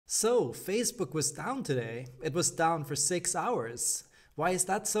So, Facebook was down today. It was down for 6 hours. Why is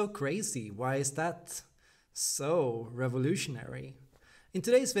that so crazy? Why is that so revolutionary? In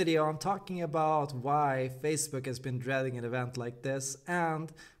today's video, I'm talking about why Facebook has been dreading an event like this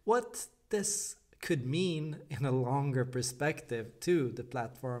and what this could mean in a longer perspective to the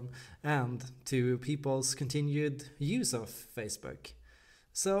platform and to people's continued use of Facebook.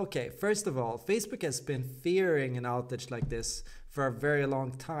 So, okay, first of all, Facebook has been fearing an outage like this for a very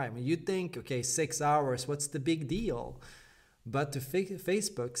long time. And you'd think, okay, 6 hours, what's the big deal? But to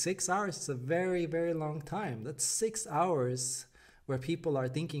Facebook, 6 hours is a very, very long time. That's 6 hours where people are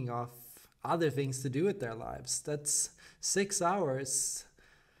thinking of other things to do with their lives. That's 6 hours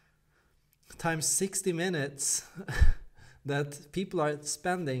times 60 minutes that people are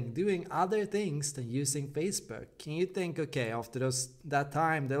spending doing other things than using Facebook. And you think, okay, after that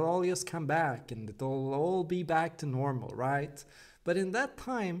time, they'll all just come back and it'll all be back to normal, right? But in that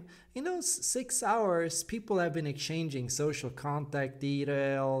time, in those 6 hours, people have been exchanging social contact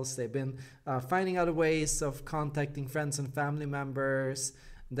details. They've been finding other ways of contacting friends and family members.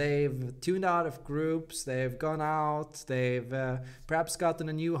 They've tuned out of groups, they've gone out, they've perhaps gotten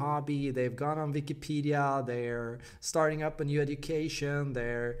a new hobby, they've gone on Wikipedia, they're starting up a new education,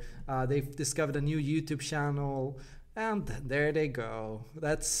 they've discovered a new YouTube channel, and there they go.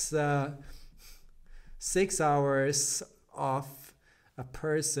 That's 6 hours of a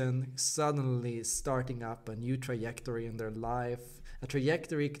person suddenly starting up a new trajectory in their life, a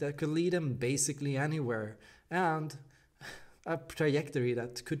trajectory that could lead them basically anywhere, and a trajectory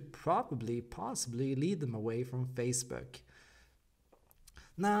that could possibly lead them away from Facebook.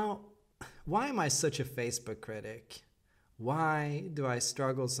 Now, why am I such a Facebook critic? Why do I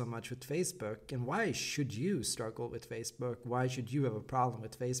struggle so much with Facebook? And why should you struggle with Facebook? Why should you have a problem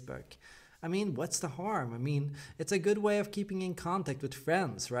with Facebook? I mean, what's the harm? I mean, it's a good way of keeping in contact with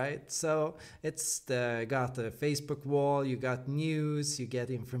friends, right? So got the Facebook wall, you got news, you get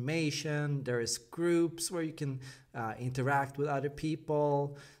information, there is groups where you can interact with other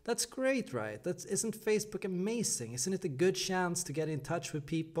people. That's great, right? Isn't Facebook amazing? Isn't it a good chance to get in touch with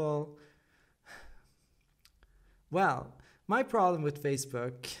people? Well, my problem with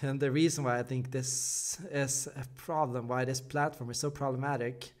Facebook, and the reason why I think this is a problem, why this platform is so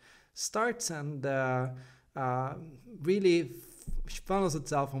problematic, starts and really funnels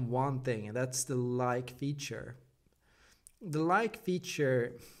itself on one thing, and that's the like feature. The like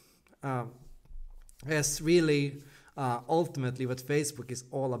feature is really ultimately what Facebook is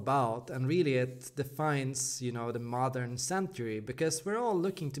all about, and really it defines, the modern century, because we're all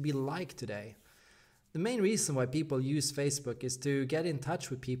looking to be liked today. The main reason why people use Facebook is to get in touch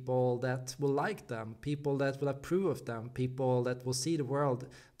with people that will like them, people that will approve of them, people that will see the world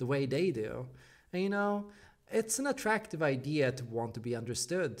the way they do. And it's an attractive idea to want to be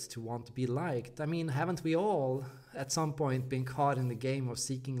understood, to want to be liked. I mean, haven't we all at some point been caught in the game of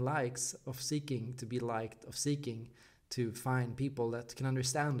seeking likes, of seeking to be liked, of seeking to find people that can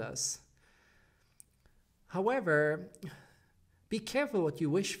understand us? However, be careful what you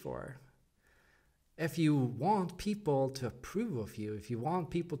wish for. If you want people to approve of you, if you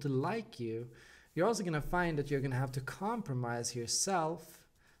want people to like you, you're also going to find that you're going to have to compromise yourself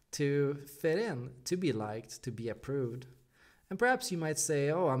to fit in, to be liked, to be approved. And perhaps you might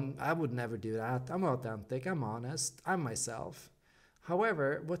say, I would never do that. I'm authentic, I'm honest, I'm myself.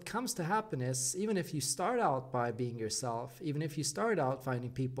 However, what comes to happen is, even if you start out by being yourself, even if you start out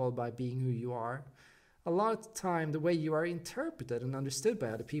finding people by being who you are, a lot of the time the way you are interpreted and understood by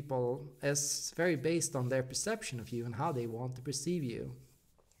other people is very based on their perception of you and how they want to perceive you.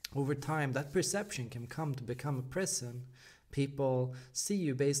 Over time, that perception can come to become a prison. People see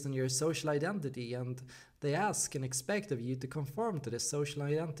you based on your social identity, and they ask and expect of you to conform to this social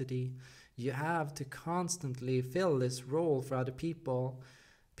identity. You have to constantly fill this role for other people.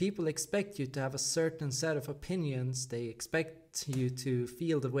 People expect you to have a certain set of opinions. They expect you to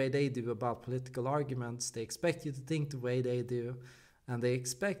feel the way they do about political arguments. They expect you to think the way they do. And they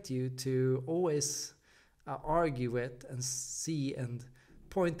expect you to always argue with and see and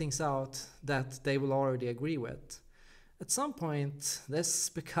point things out that they will already agree with. At some point, this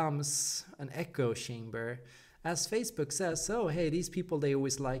becomes an echo chamber. As Facebook says, hey, these people, they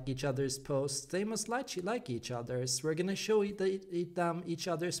always like each other's posts. They must like each other's. We're going to show them each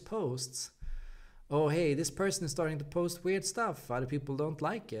other's posts. Oh, hey, this person is starting to post weird stuff. Other people don't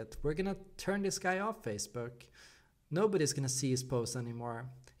like it. We're going to turn this guy off Facebook. Nobody's going to see his posts anymore.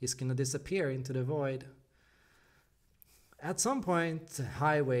 He's going to disappear into the void. At some point,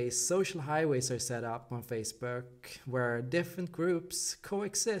 social highways are set up on Facebook where different groups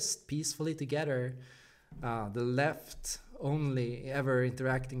coexist peacefully together. The left only ever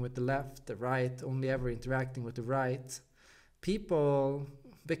interacting with the left, the right, only ever interacting with the right, people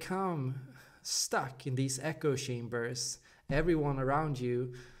become stuck in these echo chambers. Everyone around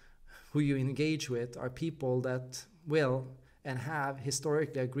you who you engage with are people that will and have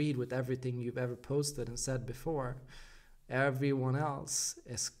historically agreed with everything you've ever posted and said before. Everyone else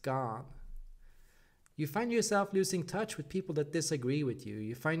is gone. You find yourself losing touch with people that disagree with you.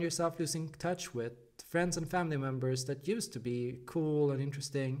 You find yourself losing touch with friends and family members that used to be cool and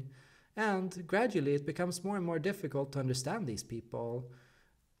interesting. And gradually it becomes more and more difficult to understand these people.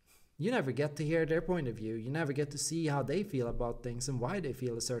 You never get to hear their point of view. You never get to see how they feel about things and why they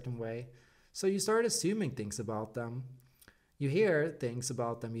feel a certain way. So you start assuming things about them. You hear things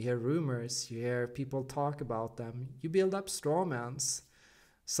about them. You hear rumors. You hear people talk about them. You build up strawmans.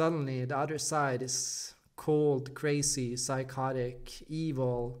 Suddenly the other side is cold, crazy, psychotic,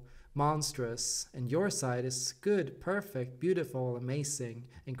 evil, monstrous. And your side is good, perfect, beautiful, amazing,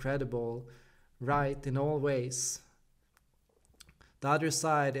 incredible, right in all ways. The other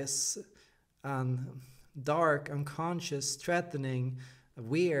side is dark, unconscious, threatening,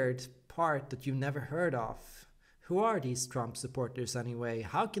 weird part that you've never heard of. Who are these Trump supporters anyway?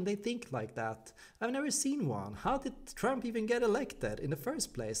 How can they think like that? I've never seen one. How did Trump even get elected in the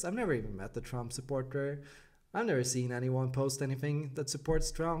first place? I've never even met a Trump supporter. I've never seen anyone post anything that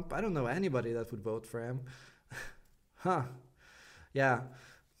supports Trump. I don't know anybody that would vote for him. Yeah.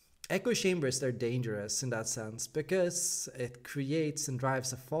 Echo chambers, they're dangerous in that sense because it creates and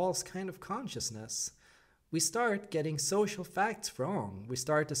drives a false kind of consciousness. We start getting social facts wrong. We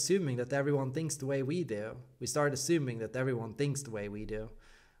start assuming that everyone thinks the way we do. We start assuming that everyone thinks the way we do.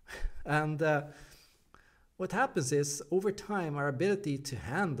 And what happens is, over time, our ability to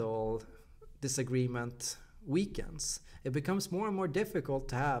handle disagreement weakens. It becomes more and more difficult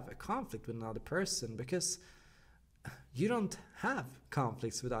to have a conflict with another person because you don't have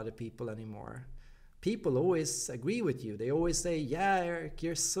conflicts with other people anymore. People always agree with you. They always say, yeah, Erik,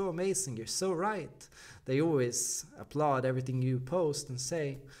 you're so amazing, you're so right. They always applaud everything you post and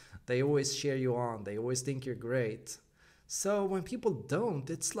say. They always cheer you on. They always think you're great. So when people don't,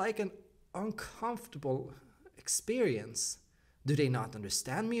 it's like an uncomfortable experience. Do they not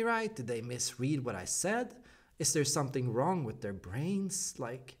understand me right? Did they misread what I said? Is there something wrong with their brains?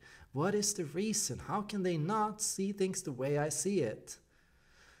 Like, what is the reason? How can they not see things the way I see it?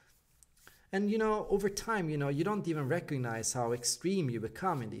 And over time, you don't even recognize how extreme you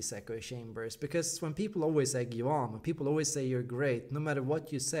become in these echo chambers. Because when people always egg you on, when people always say you're great, no matter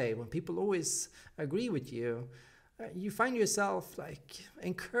what you say, when people always agree with you, you find yourself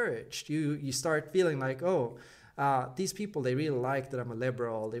encouraged. You start feeling like, these people, they really like that I'm a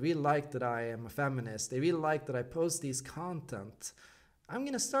liberal. They really like that I am a feminist. They really like that I post these content. I'm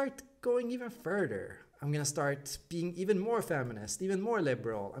going to start going even further. I'm going to start being even more feminist, even more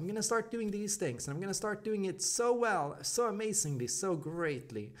liberal. I'm going to start doing these things. And I'm going to start doing it so well, so amazingly, so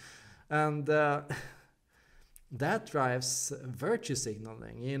greatly. And that drives virtue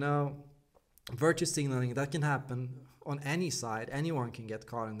signaling, Virtue signaling, that can happen on any side. Anyone can get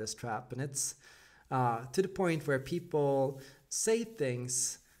caught in this trap. And it's to the point where people say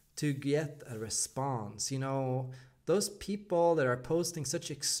things to get a response, Those people that are posting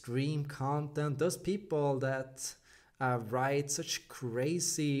such extreme content, those people that write such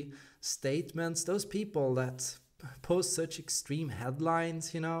crazy statements, those people that post such extreme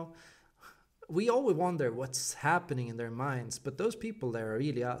headlines, we always wonder what's happening in their minds, but those people there are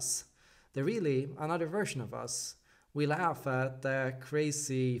really us. They're really another version of us. We laugh at the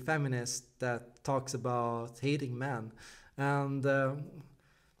crazy feminist that talks about hating men, and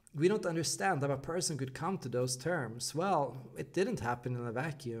we don't understand how a person could come to those terms. Well, it didn't happen in a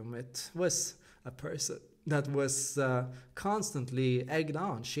vacuum. It was a person that was constantly egged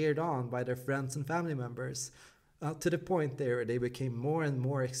on, cheered on by their friends and family members, to the point there they became more and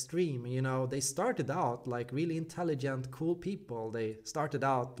more extreme. They started out like really intelligent, cool people. They started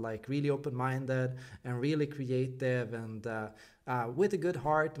out like really open-minded and really creative and with a good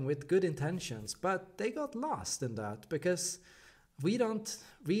heart and with good intentions. But they got lost in that because we don't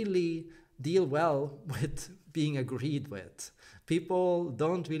really deal well with being agreed with. People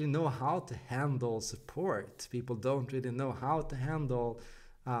don't really know how to handle support. People don't really know how to handle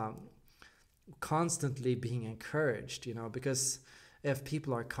constantly being encouraged, because if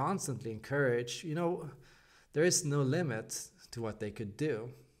people are constantly encouraged, there is no limit to what they could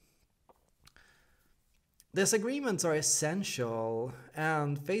do. Disagreements are essential,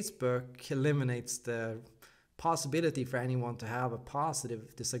 and Facebook eliminates the possibility for anyone to have a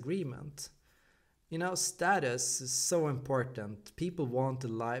positive disagreement. Status is so important. People want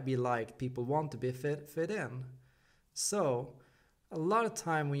to be liked. People want to be fit in. So a lot of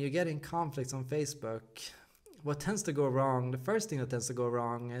time when you get in conflicts on Facebook, what tends to go wrong, the first thing that tends to go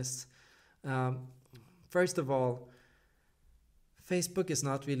wrong is, first of all, Facebook is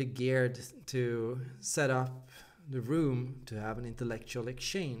not really geared to set up the room to have an intellectual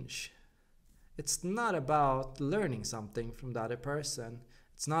exchange. It's not about learning something from the other person.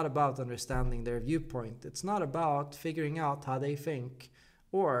 It's not about understanding their viewpoint. It's not about figuring out how they think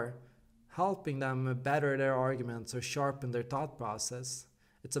or helping them better their arguments or sharpen their thought process.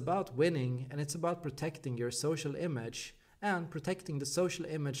 It's about winning, and it's about protecting your social image and protecting the social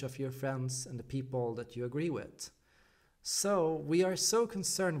image of your friends and the people that you agree with. So we are so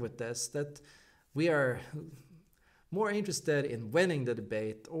concerned with this that we are more interested in winning the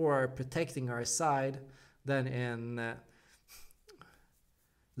debate or protecting our side than in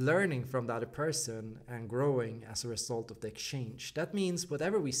learning from the other person and growing as a result of the exchange. That means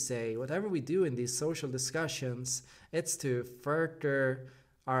whatever we say, whatever we do in these social discussions, it's to further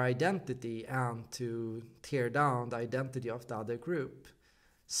our identity and to tear down the identity of the other group.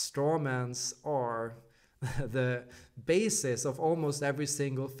 Strawmans are the basis of almost every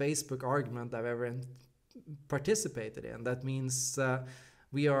single Facebook argument I've ever participated in. That means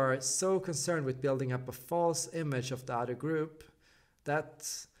we are so concerned with building up a false image of the other group that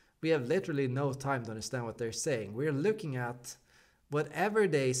we have literally no time to understand what they're saying. We're looking at whatever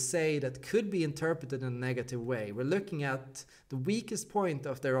they say that could be interpreted in a negative way. We're looking at the weakest point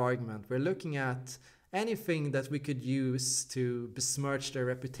of their argument. We're looking at anything that we could use to besmirch their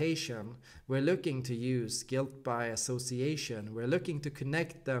reputation. We're looking to use guilt by association. We're looking to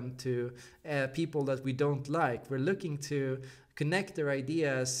connect them to people that we don't like. We're looking to connect their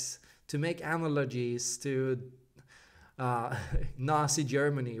ideas, to make analogies to Nazi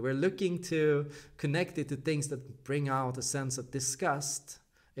Germany. We're looking to connect it to things that bring out a sense of disgust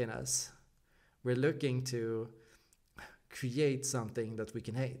in us. We're looking to create something that we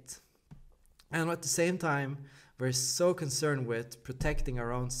can hate. And at the same time, we're so concerned with protecting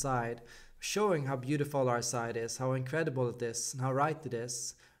our own side, showing how beautiful our side is, how incredible it is, and how right it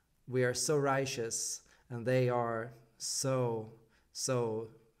is. We are so righteous, and they are so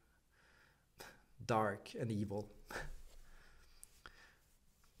dark and evil.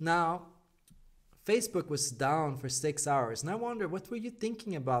 Now, Facebook was down for 6 hours, and I wonder, what were you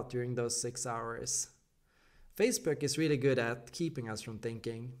thinking about during those 6 hours? Facebook is really good at keeping us from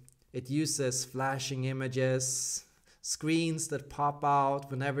thinking. It uses flashing images, screens that pop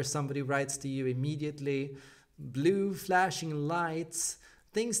out whenever somebody writes to you immediately, blue flashing lights,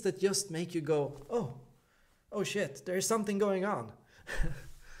 things that just make you go, oh shit, there's something going on.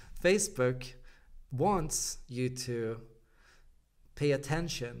 Facebook wants you to pay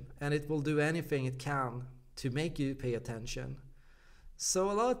attention, and it will do anything it can to make you pay attention.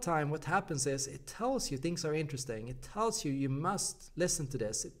 So a lot of time what happens is it tells you things are interesting. It tells you you must listen to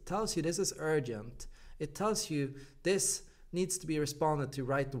this. It tells you this is urgent. It tells you this needs to be responded to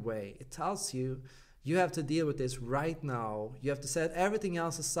right away. It tells you you have to deal with this right now. You have to set everything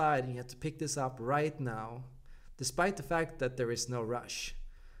else aside and you have to pick this up right now, despite the fact that there is no rush.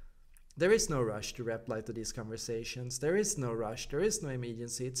 There is no rush to reply to these conversations. There is no rush. There is no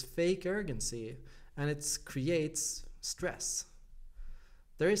immediacy. It's fake urgency, and it creates stress.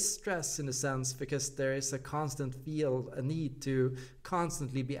 There is stress in a sense because there is a constant a need to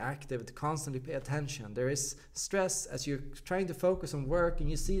constantly be active, to constantly pay attention. There is stress as you're trying to focus on work and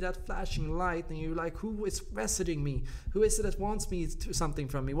you see that flashing light and you're like, who is messaging me? Who is it that wants me to something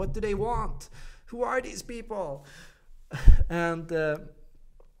from me? What do they want? Who are these people? And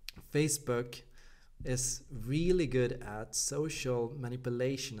Facebook is really good at social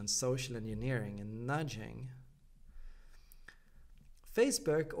manipulation and social engineering and nudging.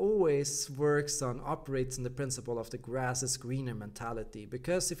 Facebook always operates on the principle of the grass is greener mentality,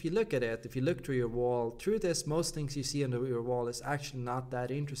 because if you look at it, if you look through your wall, truth is most things you see on your wall is actually not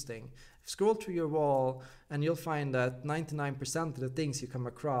that interesting. Scroll through your wall and you'll find that 99% of the things you come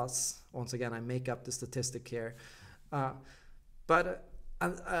across, once again I make up the statistic here, but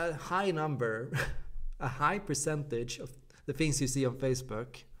a high number, a high percentage of the things you see on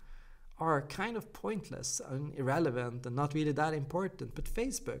Facebook are kind of pointless and irrelevant and not really that important. But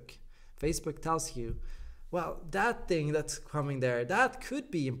Facebook tells you, well, that thing that's coming there, that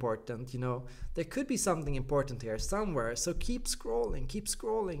could be important, there could be something important here somewhere. So keep scrolling,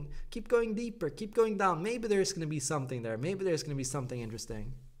 keep going deeper, keep going down. Maybe there's going to be something there. Maybe there's going to be something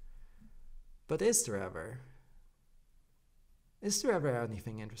interesting. But is there ever? Is there ever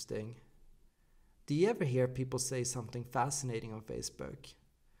anything interesting? Do you ever hear people say something fascinating on Facebook?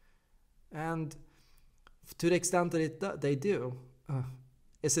 And to the extent that they do,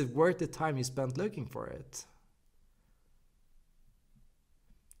 is it worth the time you spent looking for it?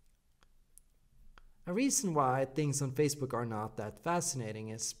 A reason why things on Facebook are not that fascinating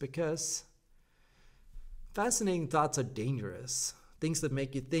is because fascinating thoughts are dangerous. Things that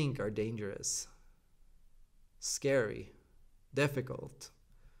make you think are dangerous, scary, difficult.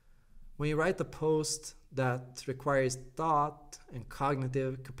 When you write a post that requires thought and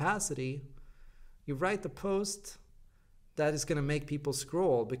cognitive capacity, you write a post that is going to make people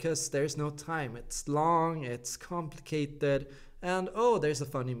scroll because there's no time. It's long, it's complicated, and oh, there's a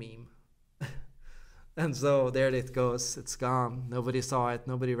funny meme. And so there it goes, it's gone. Nobody saw it,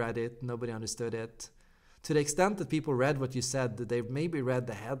 nobody read it, nobody understood it. To the extent that people read what you said, they maybe read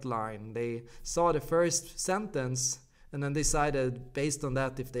the headline, they saw the first sentence, and then decided based on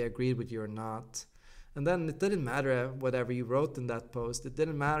that if they agreed with you or not. And then it didn't matter whatever you wrote in that post, it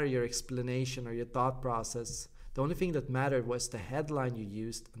didn't matter your explanation or your thought process. The only thing that mattered was the headline you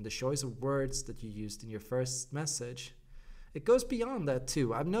used and the choice of words that you used in your first message. It goes beyond that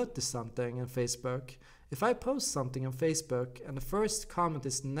too. I've noticed something on Facebook. If I post something on Facebook and the first comment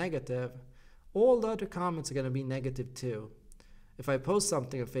is negative, all the other comments are going to be negative too. If I post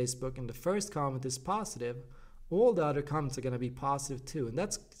something on Facebook and the first comment is positive, all the other comments are going to be positive too. And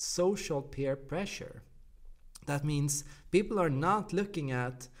that's social peer pressure. That means people are not looking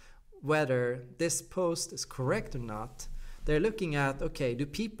at whether this post is correct or not. They're looking at, okay, do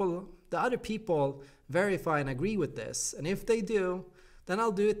the other people verify and agree with this? And if they do, then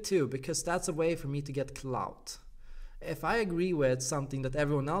I'll do it too, because that's a way for me to get clout. If I agree with something that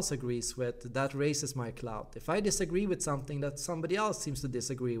everyone else agrees with, that raises my clout. If I disagree with something that somebody else seems to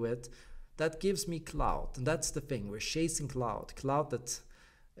disagree with, that gives me clout. And that's the thing, we're chasing clout that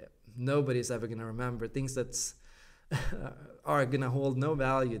nobody's ever going to remember, things that are going to hold no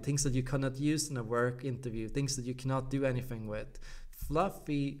value, things that you cannot use in a work interview, things that you cannot do anything with.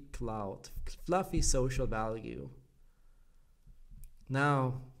 Fluffy clout, fluffy social value.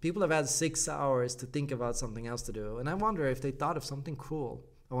 Now, people have had 6 hours to think about something else to do, and I wonder if they thought of something cool.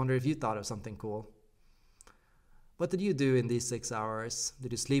 I wonder if you thought of something cool. What did you do in these 6 hours?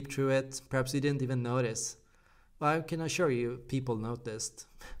 Did you sleep through it? Perhaps you didn't even notice. Well, I can assure you, people noticed.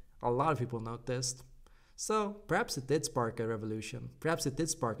 A lot of people noticed. So perhaps it did spark a revolution. Perhaps it did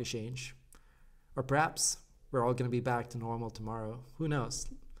spark a change. Or perhaps we're all going to be back to normal tomorrow. Who knows?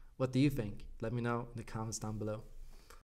 What do you think? Let me know in the comments down below.